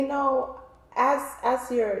You know, as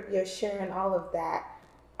you're sharing all of that,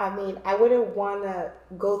 I mean, I wouldn't want to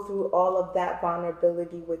go through all of that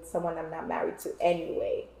vulnerability with someone I'm not married to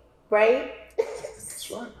anyway, right? That's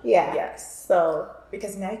right. Yeah. Yes. So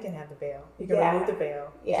Because now you can have the veil. You can Yeah. remove the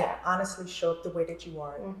veil. You Yeah. can honestly show up the way that you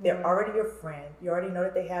are. Mhm. They're already your friend. You already know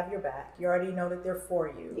that they have your back. You already know that they're for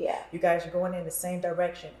you. Yeah. You guys are going in the same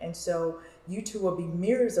direction. And so you two will be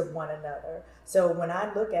mirrors of one another. So when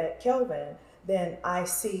I look at Kelvin, then I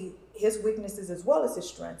see his weaknesses as well as his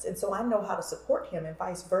strengths. And so I know how to support him and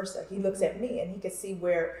vice versa. He looks at me and he can see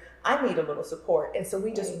where I need a little support. And so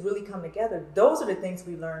we just Right. really come together. Those are the things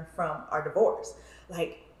we learned from our divorce.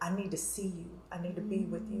 Like, I need to see you. I need to be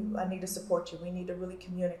with you. I need to support you. We need to really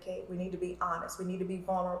communicate. We need to be honest. We need to be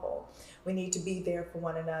vulnerable. We need to be there for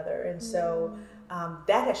one another. And so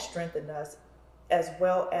that has strengthened us, as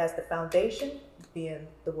well as the foundation being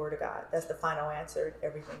the Word of God. That's the final answer to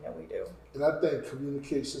everything that we do. And I think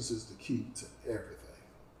communications is the key to everything.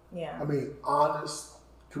 Yeah. I mean, honest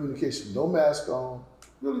communication, no mask on,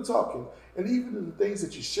 really talking. And even if the things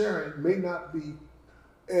that you're sharing may not be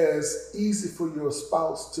as easy for your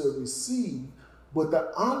spouse to receive, but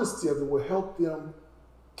the honesty of it will help them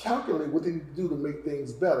calculate what they need to do to make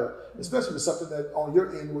things better, especially with something that on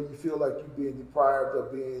your end where you feel like you're being deprived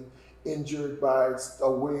of being injured by a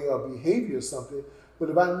way of behavior or something. But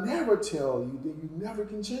if I never tell you, then you never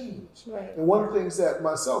can change. Right. And one of the things that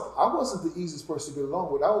myself, I wasn't the easiest person to get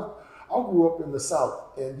along with. I grew up in the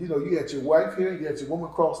South, and you know, you had your wife here, you had your woman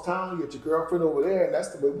across town, you had your girlfriend over there, and that's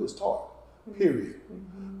the way we was taught. Period.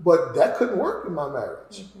 But that couldn't work in my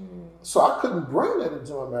marriage. So I couldn't bring that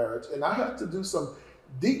into my marriage. And I had to do some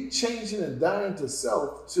deep changing and dying to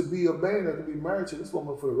self to be a man and to be married to this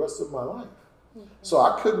woman for the rest of my life. So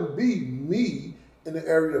I couldn't be me in the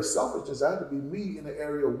area of selfishness. I had to be me in the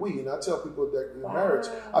area of we. And I tell people that in marriage,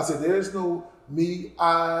 I said, there's no me,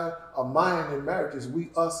 I, or mine in marriage. It's we,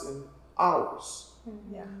 us, and ours.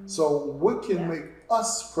 Yeah. So what can make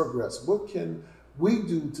us progress? What can we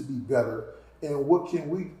do to be better? And what can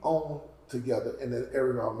we own together in the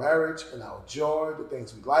area of our marriage and our joy, the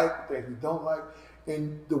things we like, the things we don't like.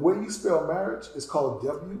 And the way you spell marriage is called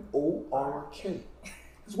W-O-R-K.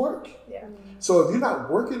 It's work. Yeah. So if you're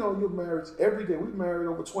not working on your marriage every day, we've married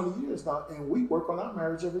over 20 years now, and we work on our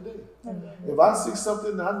marriage every day. If I see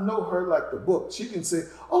something, I know her like the book. She can say,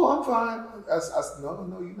 "Oh, I'm fine."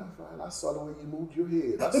 No, you're not fine. I saw the way you moved your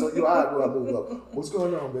head. I saw your eyebrow move up. What's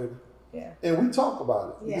going on, baby? Yeah. And we talk about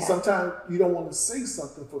it. Yeah. Because sometimes you don't want to say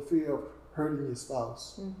something for fear of hurting your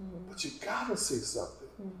spouse. But you gotta say something.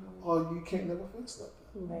 Or you can't never fix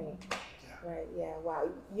nothing. Right. Right. Yeah. Wow.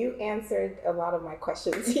 You answered a lot of my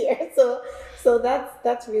questions here. So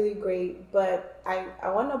that's really great. But I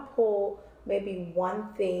want to pull maybe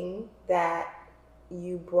one thing that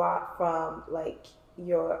you brought from like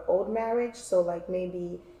your old marriage. So like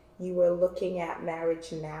maybe you were looking at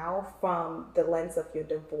marriage now from the lens of your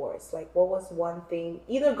divorce. Like what was one thing,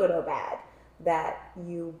 either good or bad, that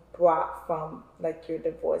you brought from like your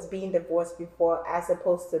divorce, being divorced before, as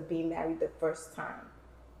opposed to being married the first time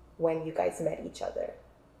when you guys met each other?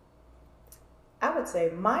 I would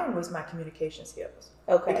say mine was my communication skills.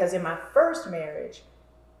 Okay. Because in my first marriage,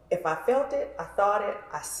 if I felt it, I thought it,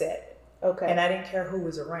 I said it. Okay. And I didn't care who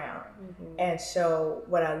was around. And so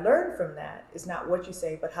what I learned from that is not what you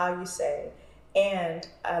say, but how you say. And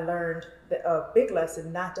I learned a big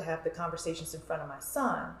lesson not to have the conversations in front of my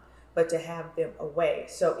son, but to have them away.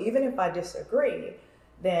 So even if I disagree,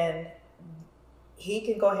 then he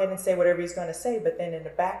can go ahead and say whatever he's going to say, but then in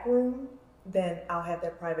the back room, then I'll have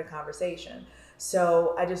that private conversation.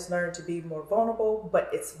 So I just learned to be more vulnerable, but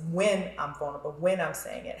it's when I'm vulnerable, when I'm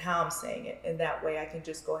saying it, how I'm saying it. And that way I can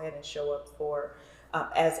just go ahead and show up for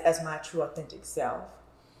as my true authentic self.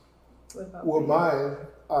 Well, mine,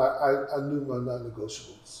 I knew my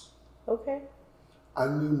non-negotiables. Okay. I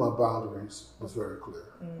knew my boundaries was very clear.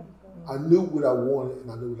 I knew what I wanted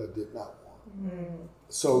and I knew what I did not want.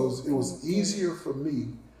 So it was easier for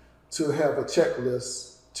me to have a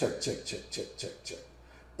checklist, check, check, check, check, check, check.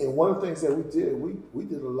 And one of the things that we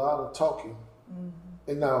did a lot of talking.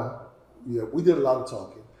 And now, we did a lot of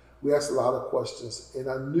talking. We asked a lot of questions, and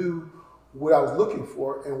I knew what I was looking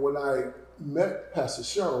for. And when I met Pastor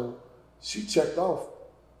Cheryl, she checked off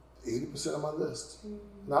 80% of my list.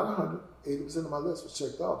 Not 100, 80% of my list was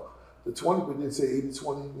checked off. The 20, but didn't say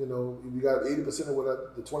 80-20, you know, if you got 80% of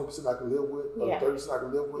what the 20% I can live with, or the 30% I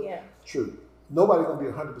can live with, true. Nobody's gonna be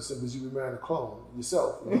 100% because you be marrying a clone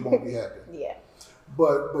yourself, and you won't be happy.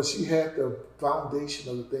 But she had the foundation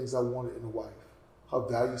of the things I wanted in a wife. Her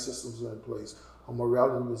value systems were in place. Her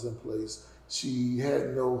morality was in place. She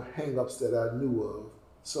had no hang-ups that I knew of.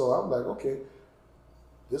 So I'm like, okay,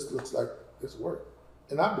 this looks like it's work.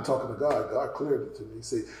 And I've been talking to God. God cleared it to me.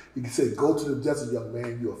 He said, go to the desert, young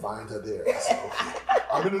man. You'll find her there. I said, okay.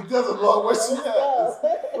 I'm in the desert, Lord. Where's she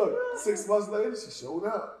at? Look, 6 months later, she showed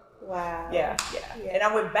up. Wow. Yeah. And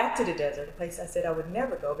I went back to the desert, a place I said I would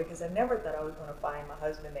never go because I never thought I was going to find my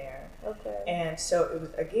husband there. Okay. And so it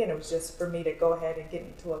was just for me to go ahead and get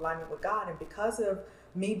into alignment with God. And because of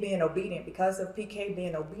me being obedient, because of PK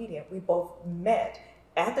being obedient, we both met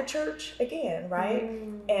at the church again, right?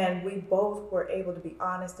 And we both were able to be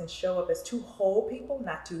honest and show up as two whole people,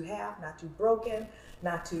 not two half, not two broken,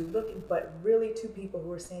 not two looking, but really two people who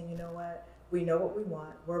were saying, you know what, we know what we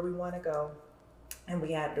want, where we want to go. And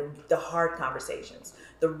we had the hard conversations,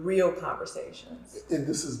 the real conversations. And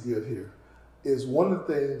this is good here, is one of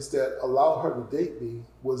the things that allowed her to date me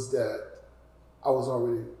was that I was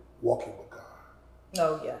already walking with God.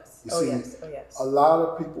 Oh, yes. Yes. A lot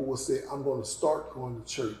of people will say, I'm going to start going to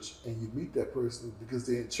church, and you meet that person because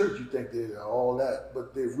they're in church, you think they're all that,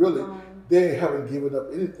 but they haven't given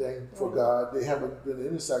up anything for God. They haven't been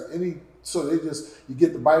any, so you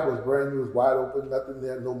get the Bible, it's brand new, it's wide open, nothing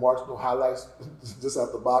there, no marks, no highlights, just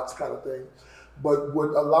out the box kind of thing. But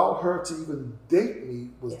what allowed her to even date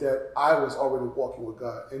me was that I was already walking with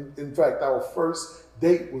God. And in fact, our first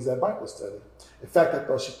date was at Bible study. In fact, I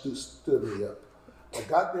thought she stood me up. I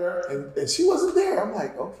got there and she wasn't there. I'm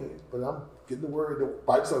like, okay, but I'm getting the word. The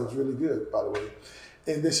Bible study was really good, by the way.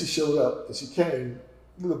 And then she showed up and she came,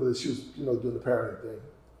 a little bit, she was, doing the parenting thing.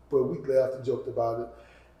 But we laughed and joked about it.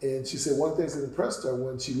 And she said one of the things that impressed her,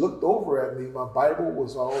 when she looked over at me, my Bible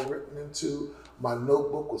was all written into, my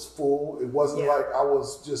notebook was full. It wasn't like I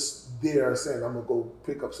was just there saying, I'm going to go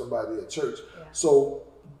pick up somebody at church. Yeah. So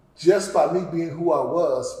just by me being who I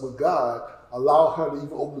was with God, allow her to even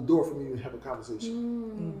open the door for me to have a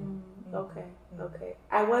conversation. Okay.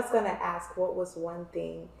 I was going to ask, what was one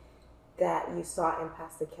thing that you saw in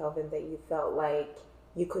Pastor Kelvin that you felt like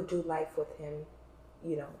you could do life with him,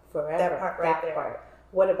 forever? That part right there.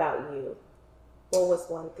 What about you? What was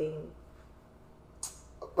one thing?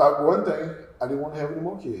 About one thing, I didn't want to have any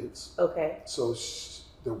more kids. Okay. So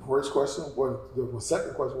the first question, the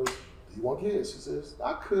second question was, do you want kids? She says,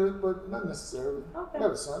 I could, but not necessarily. Okay. I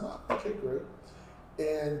got a son. Okay, great.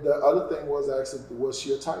 And the other thing was, I asked her, was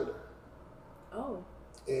she a tither? Oh.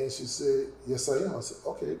 And she said, yes, I am. I said,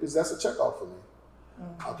 okay, because that's a checkoff for me.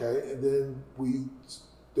 Mm-hmm. Okay, and then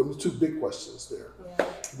there was two big questions there. Yeah.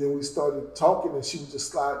 Then we started talking, and she would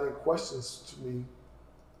just slide in questions to me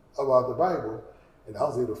about the Bible. And I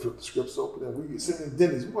was able to flip the scripts open, and we sit in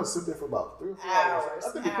Denny's. We want to sit there for about 3 or 4 hours.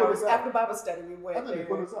 I think they put us out. After Bible study, we went there. I think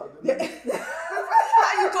they put us out.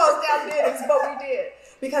 You closed down Denny's, but we did.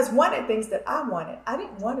 Because one of the things that I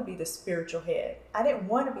didn't want to be the spiritual head. I didn't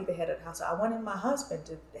want to be the head of the household. I wanted my husband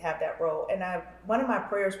to have that role. And one of my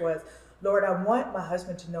prayers was, Lord, I want my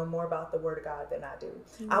husband to know more about the Word of God than I do.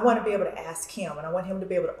 Mm-hmm. I want to be able to ask him, and I want him to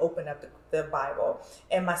be able to open up the Bible.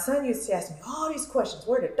 And my son used to ask me all these questions.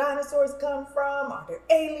 Where did dinosaurs come from? Are there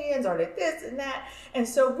aliens? Are there this and that? And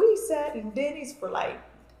so we sat in Denny's for like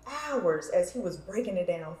hours as he was breaking it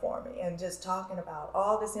down for me and just talking about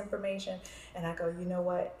all this information. And I go, you know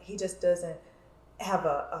what? He just doesn't have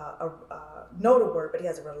know the Word, but he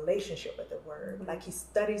has a relationship with the Word. Mm-hmm. Like he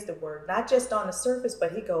studies the Word, not just on the surface,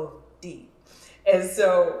 but he goes deep. And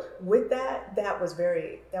so with that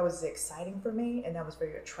was exciting for me, and that was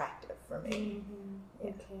very attractive for me. Mm-hmm. Yeah.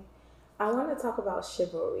 Okay. I want to talk about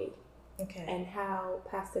chivalry. Okay. And how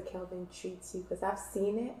Pastor Kelvin treats you, because I've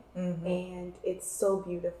seen it, mm-hmm. and it's so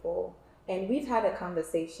beautiful. And we've had a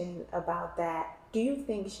conversation about that. Do you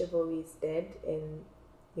think chivalry is dead in,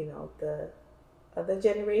 the other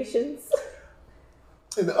generations?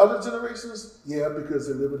 In the other generations, yeah, because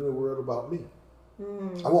they're living in a world about me.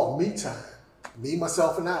 I want me time. Me,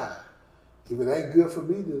 myself, and I. If it ain't good for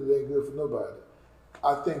me, then it ain't good for nobody.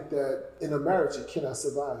 I think that in a marriage, it cannot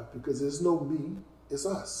survive because there's no me, it's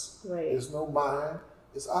us. Right. There's no mine,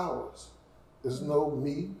 it's ours. There's no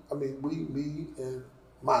me, we, me, and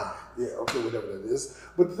mine. Yeah, okay, whatever that is.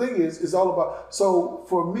 But the thing is, it's all about, so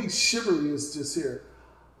for me, chivalry is just here.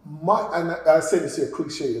 And I say this here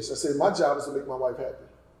cliche-ish. I say my job is to make my wife happy.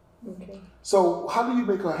 Okay. So how do you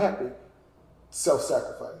make her happy?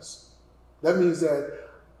 Self-sacrifice. That means that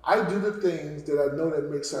I do the things that I know that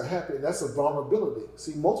makes her happy, and that's a vulnerability.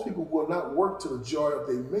 See, most people will not work to the joy of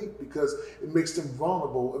they make because it makes them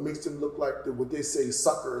vulnerable. It makes them look like what they say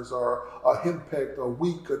suckers or henpecked or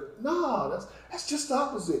weak. No, that's just the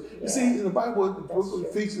opposite. Yeah. You see, in the Bible, the book of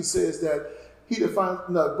Ephesians says that the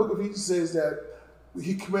book of Ephesians says that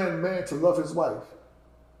he commanded man to love his wife,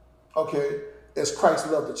 okay, as Christ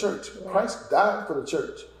loved the church. Yeah. Christ died for the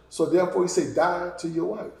church. So therefore he said, die to your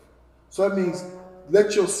wife. So that means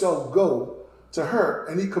let yourself go to her.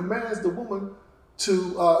 And he commands the woman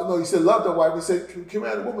to, he said, love the wife. He said,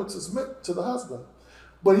 command the woman to submit to the husband.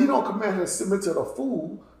 But he don't command her to submit to the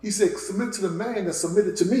fool. He said, submit to the man that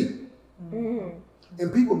submitted to me. Mm-hmm.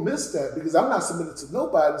 And people miss that because I'm not submitted to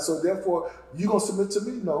nobody. So therefore, you going to submit to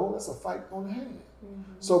me? No, that's a fight on the hand. Mm-hmm.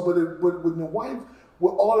 So, but when the wife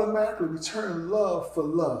will automatically return love for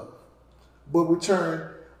love, but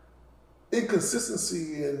return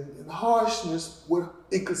inconsistency and harshness with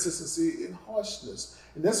inconsistency and harshness.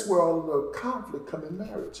 And that's where all of the conflict come in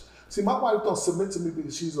marriage. See, my wife don't submit to me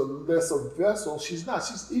because she's a lesser vessel. She's not.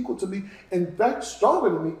 She's equal to me, in fact, stronger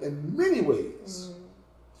than me in many ways. Mm.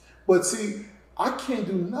 But see, I can't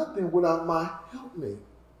do nothing without my helpmate.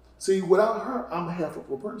 See, without her, I'm half of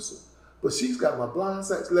a person. But she's got my blind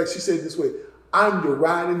side. Like she said this way, I'm your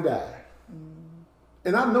ride and die. Mm.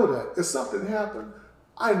 And I know that. If something happened,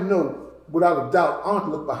 I know without a doubt, I don't have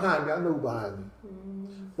to look behind me. I know behind me.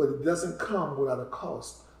 Mm. But it doesn't come without a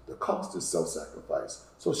cost. The cost is self-sacrifice.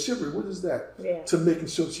 So chivalry, what is that? Yeah. To making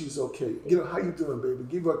sure she's okay. Get her, how you doing, baby?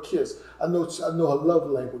 Give her a kiss. I know her love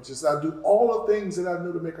languages. I do all the things that I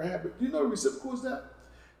know to make her happy. Do you know the reciprocal is that?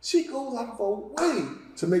 She goes out of her way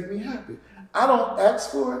to make me happy. I don't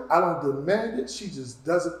ask for it. I don't demand it. She just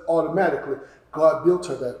does it automatically. God built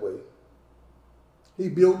her that way. He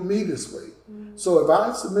built me this way. Mm-hmm. So if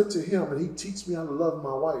I submit to him and he teaches me how to love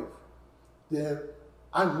my wife, then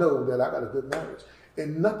I know that I got a good marriage.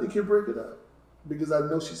 And nothing can break it up because I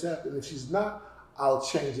know she's happy. And if she's not, I'll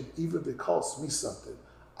change it. Even if it costs me something,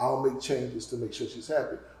 I'll make changes to make sure she's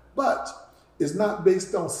happy. But it's not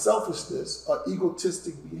based on selfishness or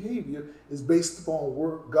egotistic behavior. It's based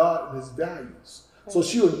upon God and his values. So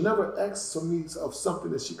she will never ask for me of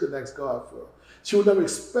something that she couldn't ask God for. She will never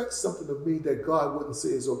expect something of me that God wouldn't say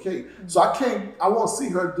is okay. Mm-hmm. So I won't see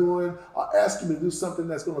her doing or asking me to do something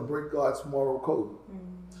that's going to break God's moral code. Mm-hmm.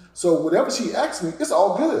 So whatever she asks me, it's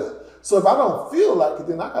all good. So if I don't feel like it,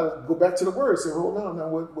 then I got to go back to the word and say, hold on, now,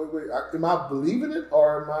 wait. Am I believing it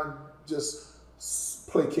or am I just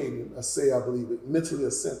placating? I say I believe it, mentally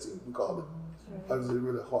assenting, we call it. Mm-hmm. I was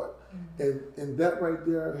really hard. Mm-hmm. And that right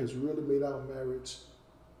there has really made our marriage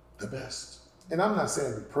the best. And I'm not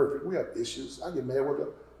saying be perfect. We have issues. I get mad with her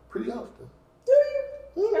pretty often. Do you?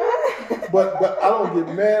 Mm-hmm. but I don't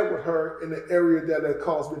get mad with her in the area that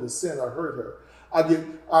caused me to sin or hurt her.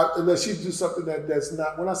 Unless she do something that's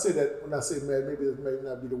not. When I say mad, maybe it may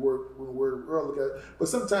not be the word look at it. But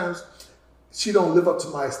sometimes she don't live up to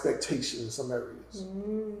my expectation in some areas.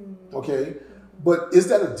 Mm-hmm. Okay, but is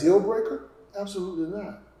that a deal breaker? Absolutely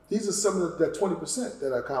not. These are some of that 20%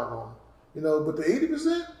 that I count on. But the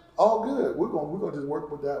 80%. All good. We're gonna just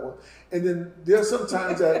work with that one. And then there's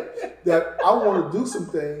sometimes that I want to do some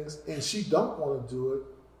things and she don't want to do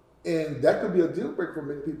it, and that could be a deal breaker for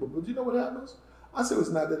many people. But you know what happens? I say it's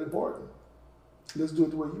not that important. Let's do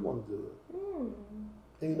it the way you want to do it. Mm.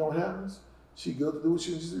 And you know what happens? She goes to do what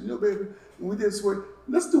she says, baby, we did this way.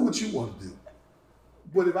 Let's do what you want to do.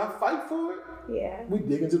 But if I fight for it, we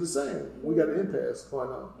dig into the sand. We got an impasse going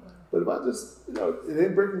on. Yeah. But if I just, it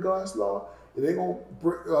ain't breaking God's law. It ain't going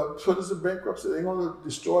to put us in bankruptcy. It ain't going to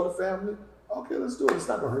destroy the family. Okay, let's do it. It's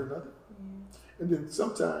not going to hurt nothing. Yeah. And then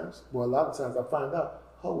sometimes, a lot of times I find out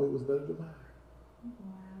her way was better than mine. Wow.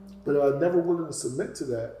 But if I'm never willing to submit to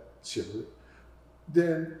that chivalry,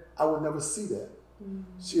 then I would never see that.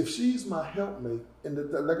 Mm-hmm. If she's my helpmate,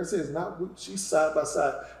 and like I said, it's not she's side by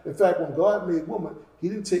side. In fact, when God made woman, he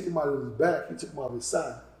didn't take him out of his back, he took him out of his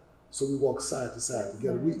side. So we walk side to side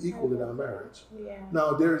together. We equal in our marriage. Yeah.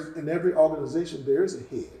 Now, in every organization, there is a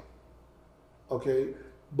head, okay?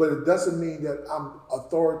 But it doesn't mean that I'm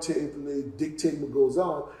authoritatively dictating what goes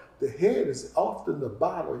on. The head is often the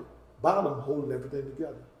bottom holding everything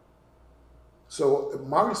together. So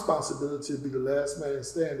my responsibility to be the last man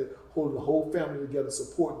standing, holding the whole family together,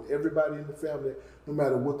 supporting everybody in the family, no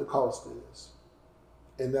matter what the cost is.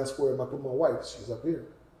 And that's where I put my wife. She's up here.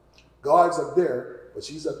 God's up there. But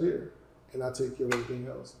she's up here, and I take care of everything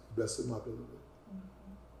else, best of my ability.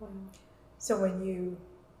 Mm-hmm. So when you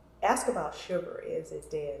ask about chivalry, is it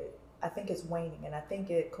dead? I think it's waning, and I think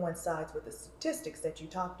it coincides with the statistics that you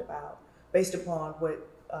talked about, based upon what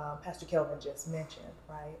Pastor Kelvin just mentioned,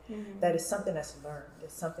 right? Mm-hmm. That is something that's learned.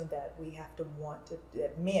 It's something that we have to want to,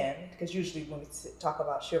 that men, because usually when we talk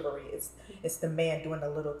about chivalry, it's the man doing the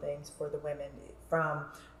little things for the women, from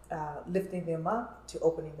lifting them up, to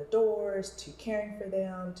opening the doors, to caring for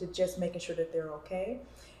them, to just making sure that they're okay.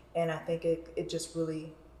 And I think it just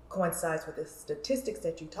really coincides with the statistics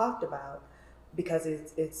that you talked about, because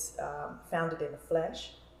it's founded in the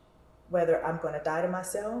flesh. whether I'm going to die to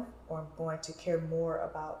myself or I'm going to care more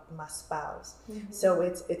about my spouse. So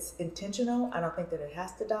it's intentional. I don't think that it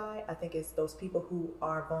has to die. I think it's those people who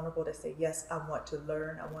are vulnerable that say, yes, I want to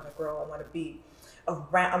learn, I want to grow, I want to be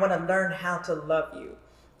around, I want to learn how to love you.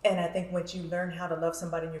 And I think once you learn how to love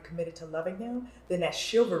somebody and you're committed to loving them, then that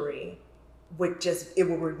chivalry it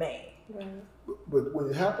will remain. Right. But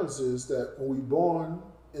what happens is that when we're born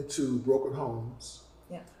into broken homes,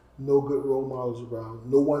 Yeah. no good role models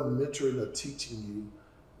around, no one mentoring or teaching you,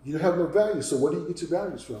 you have no value. So where do you get your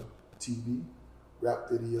values from? TV, rap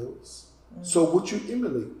videos. So what you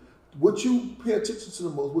emulate, what you pay attention to the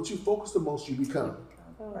most, what you focus the most, you become.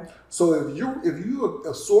 Right. So if you are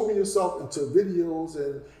absorbing yourself into videos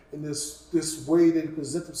and in this way they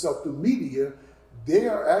present themselves through media, they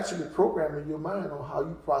are actually programming your mind on how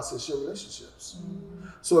you process your relationships.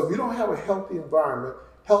 So if you don't have a healthy environment,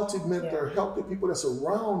 healthy mentor, healthy people that's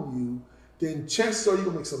around you, then chances are you're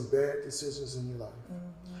gonna make some bad decisions in your life.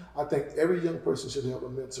 I think every young person should have a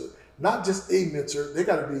mentor. Not just a mentor, they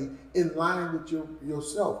gotta be in line with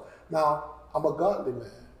yourself. Now, I'm a godly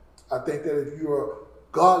man. I think that if you're a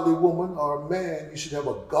godly woman or a man, you should have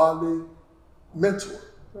a godly mentor.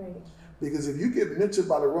 Right. Because if you get mentored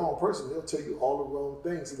by the wrong person, they'll tell you all the wrong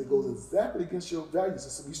things, and it goes exactly against your values.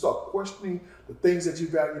 And so you start questioning the things that you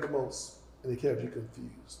value the most, and it can have you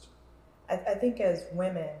confused. I think as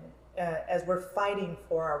women, as we're fighting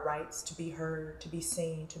for our rights to be heard, to be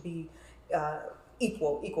seen, to be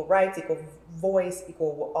equal rights, equal voice,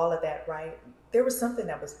 equal all of that, right? There was something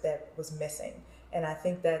that was missing. And I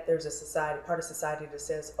think that there's part of society that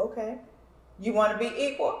says, okay, you want to be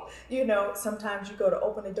equal. You know, sometimes you go to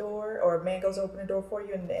open the door, or a man goes to open the door for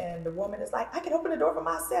you, and the woman is like, I can open the door for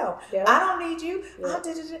myself. Yeah. I don't need you. Yeah.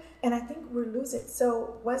 And I think we're losing.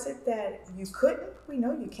 So was it that you couldn't? We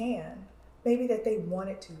know you can. Maybe that they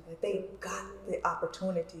wanted to, that they got the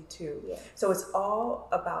opportunity to. Yeah. So it's all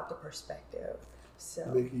about the perspective. So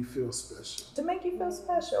Make you feel special. to make you feel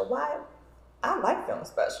special. Why? I like feeling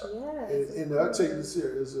special. Yes. And I'll tell you this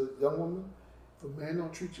here, as a young woman, if a man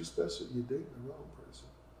don't treat you special, you're dating the wrong person.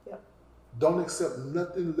 Yep. Don't accept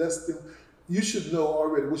nothing less than, you should know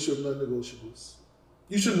already what's your non-negotiables.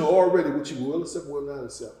 You should know already what you will accept and will not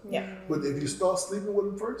accept. Yeah. But if you start sleeping with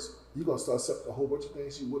him first, you're going to start accepting a whole bunch of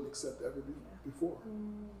things you wouldn't accept ever before.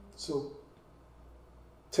 So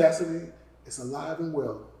chastity is alive and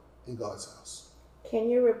well in God's house. Can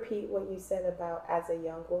you repeat what you said about as a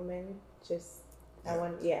young woman?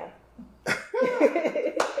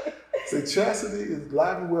 So chastity is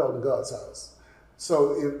alive and well in God's house.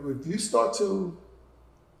 So if you start to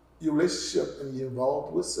your relationship and you're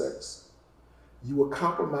involved with sex, you will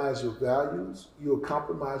compromise your values, you will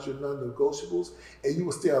compromise your non-negotiables, and you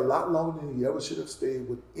will stay a lot longer than you ever should have stayed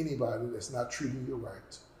with anybody that's not treating you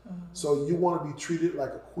right. So you want to be treated like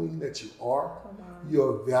a queen that you are.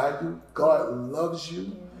 You're valued. God loves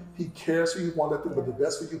you. He cares for you. He wants nothing but the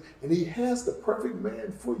best for you. And he has the perfect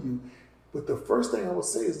man for you. But the first thing I would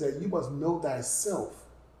say is that you must know thyself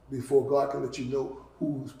before God can let you know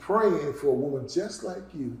who's praying for a woman just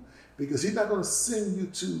like you. Because he's not going to send you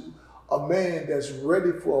to a man that's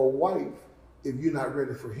ready for a wife if you're not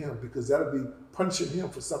ready for him, because that'll be punishing him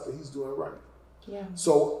for something he's doing right. Yeah.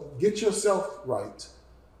 So get yourself right.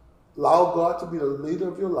 Allow God to be the leader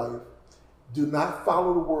of your life. Do not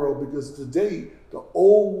follow the world, because today the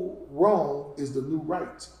old wrong is the new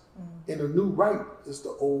right. And the new right is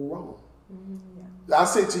the old wrong. I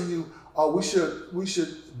say to you, we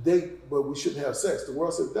should date, but we shouldn't have sex. The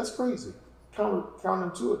world said, that's crazy.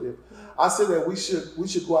 Counterintuitive. I said that we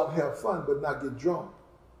should go out and have fun, but not get drunk.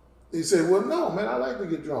 They say, well, no, man, I like to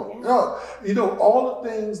get drunk. Yeah. No, you know, all the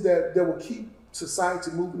things that will keep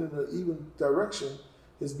society moving in an even direction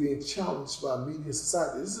is being challenged by media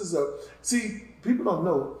society. See, people don't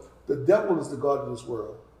know, the devil is the God of this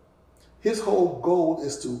world. His whole goal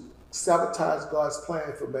is to sabotage God's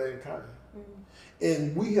plan for mankind.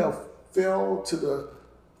 And we have fell to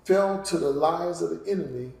the lies of the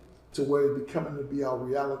enemy to where it's becoming to be our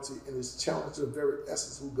reality, and it's challenging the very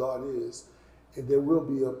essence of who God is. And there will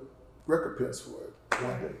be a recompense for it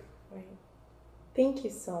one day. Right. Thank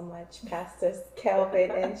you so much, Pastors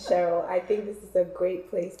Kelvin and Cheryl. I think this is a great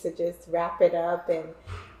place to just wrap it up and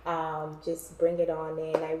just bring it on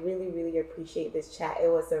in. I really, really appreciate this chat. It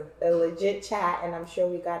was a legit chat, and I'm sure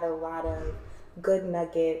we got a lot of good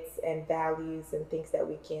nuggets and values and things that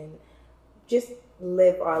we can just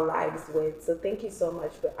live our lives with. So thank you so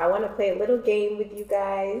much. But I want to play a little game with you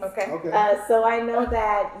guys. Okay. So I know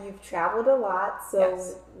that you've traveled a lot. So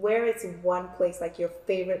Yes. where is one place, like your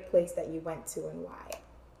favorite place that you went to, and why?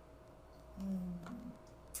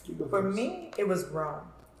 You go For first. me, it was Rome.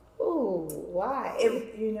 Ooh, why?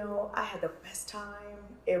 I had the best time.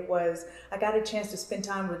 I got a chance to spend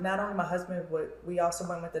time with not only my husband, but we also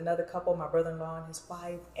went with another couple, my brother-in-law and his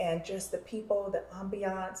wife, and just the people, the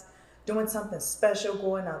ambiance, doing something special,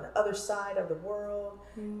 going on the other side of the world.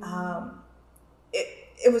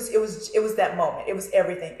 It was that moment. It was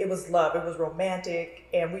everything. It was love. It was romantic,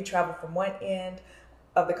 and we traveled from one end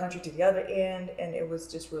of the country to the other end, and it was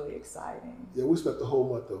just really exciting. Yeah, we spent the whole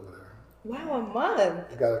month over there. Wow, a month.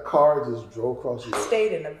 I got a car, just drove across the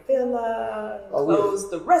Stayed in a villa,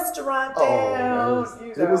 closed the restaurant down.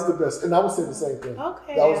 It was the best. And I would say the same thing.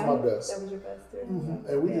 Okay. That was my best. That was your best too. Mm-hmm.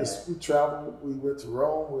 And we traveled. We went to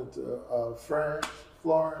Rome, went to France,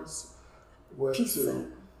 Florence, went Pisa.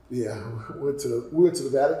 we went to the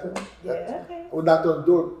Vatican. Yeah. Okay. We knocked on the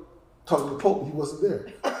door, talking to the Pope. He wasn't there.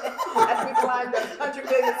 After we climbed the 100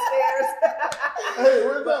 million stairs. Hey,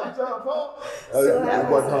 where's that, John Paul? It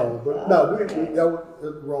wasn't home, but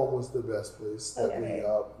Rome was the best place that we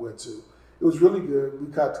went to. It was really good. We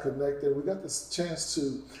got to connect, and we got this chance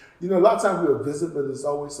to, a lot of times we'll visit, but it's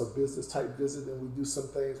always a business type visit, and we do some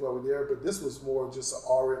things while we're there. But this was more just an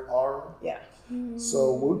R&R. Yeah.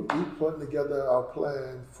 So we putting together our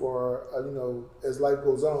plan for, as life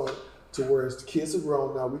goes on, to where the kids are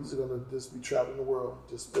grown now. We're just gonna just be traveling the world,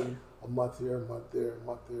 just spend a month here, a month there, a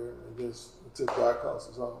month there, and just until dry cost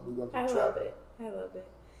is on. We're gonna be traveling. I love it.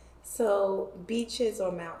 So beaches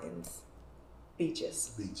or mountains?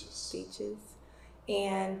 Beaches. Beaches.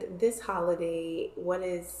 And this holiday, what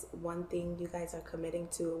is one thing you guys are committing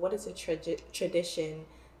to? What is a tradition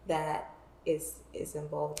that is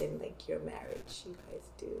involved in like your marriage you guys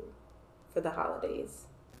do for the holidays?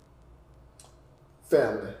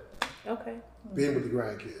 Family. Okay. Being with the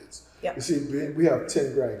grandkids. Yeah. You see, we have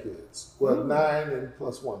 10 grandkids. Well, 9 and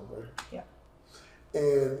plus 1, right? Yeah.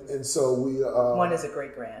 And so we one is a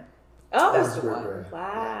great grand. Oh, That's the great one. grand.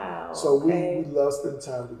 Wow. So okay. we love spending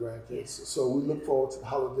time with the grandkids. So we look forward to the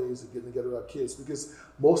holidays and getting together with our kids because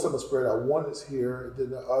most of them are spread out. One is here, and then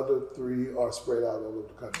the other 3 are spread out all over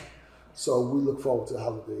the country. So we look forward to the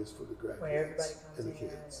holidays for the grandkids Where everybody comes and the in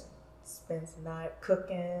kids. and spends the night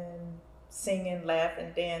cooking, singing,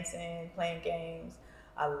 laughing, dancing, playing games.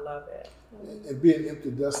 I love it. And being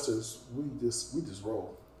empty nesters, we just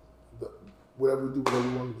roll. Whatever we do, whatever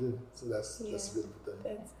we want to do. So that's a beautiful thing.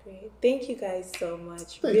 That's great. Thank you guys so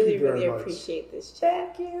much. Thank you very really much. appreciate this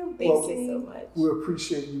chat. Thank you. Thank you so much. We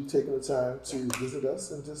appreciate you taking the time to visit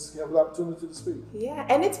us and just have the opportunity to speak. Yeah,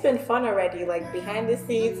 and it's been fun already. Like behind the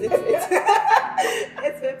scenes, it's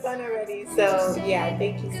it's been fun already. So yeah,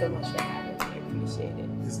 thank you so much for having me. I appreciate it.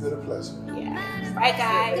 It's been a pleasure. Yeah. Bye,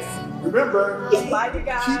 guys. Remember, Bye, you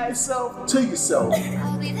guys. keep yourself to yourself.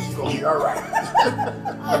 It's gonna be all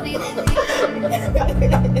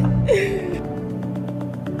right.